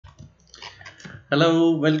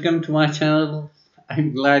Hello, welcome to my channel.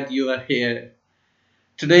 I'm glad you are here.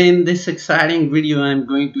 Today in this exciting video, I'm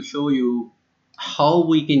going to show you how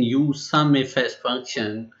we can use SUMIFS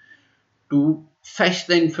function to fetch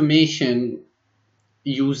the information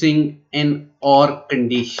using an OR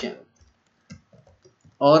condition.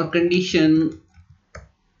 OR condition,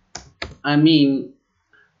 I mean,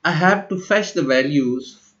 I have to fetch the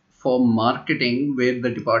values for marketing where the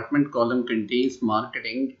department column contains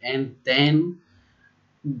marketing and then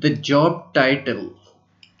the job title,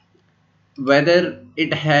 whether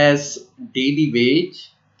it has daily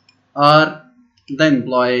wage or the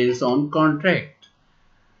employee is on contract.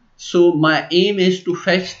 So my aim is to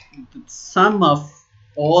fetch the sum of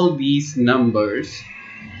all these numbers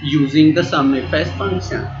using the SUMIFS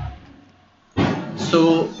function.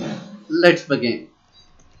 So let's begin.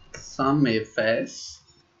 SUMIFS,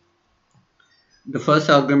 the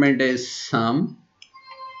first argument is sum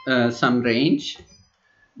range.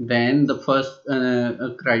 Then the first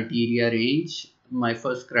criteria range. My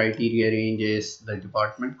first criteria range is the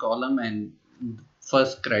department column and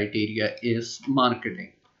first criteria is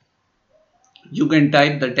marketing. You can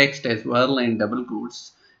type the text as well in double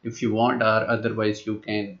quotes if you want, or otherwise you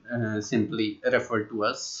can simply refer to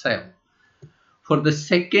a cell. For the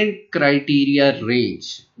second criteria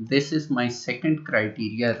range, this is my second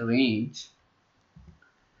criteria range.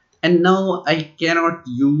 And now I cannot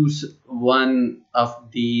use one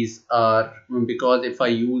of these, because if I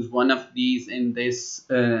use one of these in this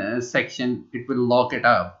section, it will lock it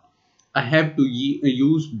up. I have to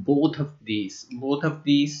use both of these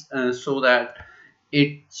so that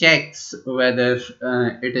it checks whether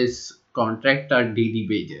it is contract or daily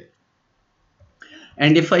wages.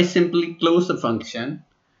 And if I simply close the function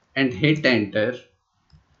and hit enter,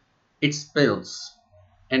 it spills,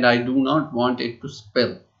 and I do not want it to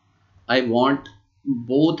spill. I want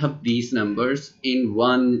both of these numbers in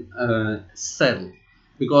one cell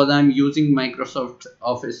because I'm using Microsoft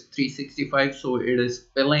Office 365, so it is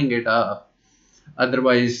filling it up.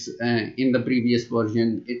 Otherwise, in the previous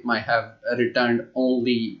version, it might have returned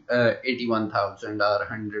only 81,000 or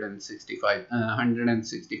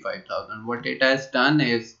 165,000. What it has done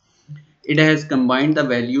is it has combined the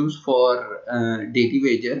values for daily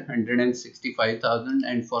wager 165,000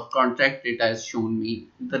 and for contract it has shown me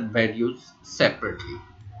the values separately,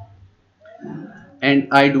 and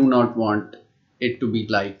I do not want it to be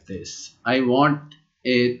like this. I want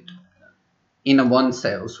it in a one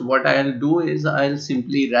cell. So what I'll do is I'll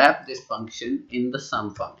simply wrap this function in the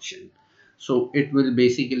sum function, so it will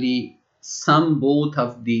basically sum both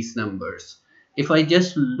of these numbers. If I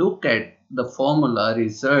just look at the formula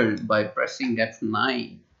result by pressing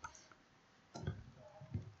F9,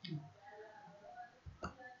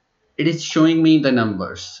 it is showing me the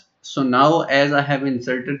numbers. So now as I have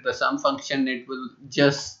inserted the sum function, it will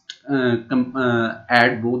just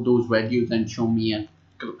add both those values and show me a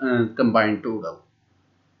combined total.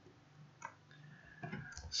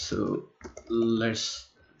 So let's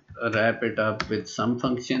wrap it up with sum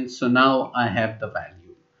function. So now I have the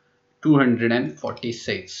value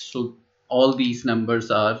 246. So all these numbers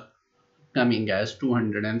are coming as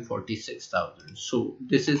 246,000. So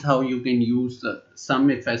this is how you can use the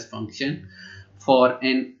SUMIFS function for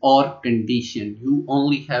an OR condition. You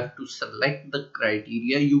only have to select the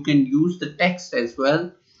criteria. You can use the text as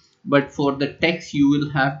well, but for the text you will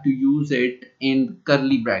have to use it in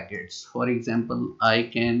curly brackets. For example, I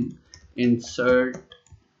can insert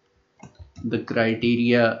the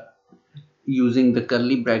criteria using the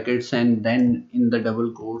curly brackets, and then in the double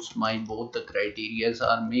quotes both the criterias,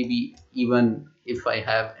 or maybe even if I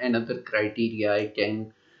have another criteria I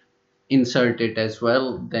can insert it as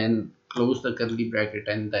well, then close the curly bracket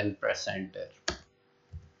and then press enter,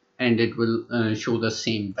 and it will show the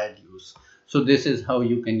same values. So this is how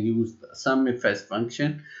you can use the SUMIFS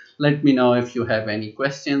function. Let me know if you have any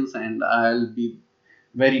questions, and I'll be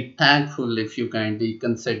very thankful if you kindly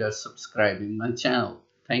consider subscribing my channel.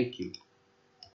 Thank you.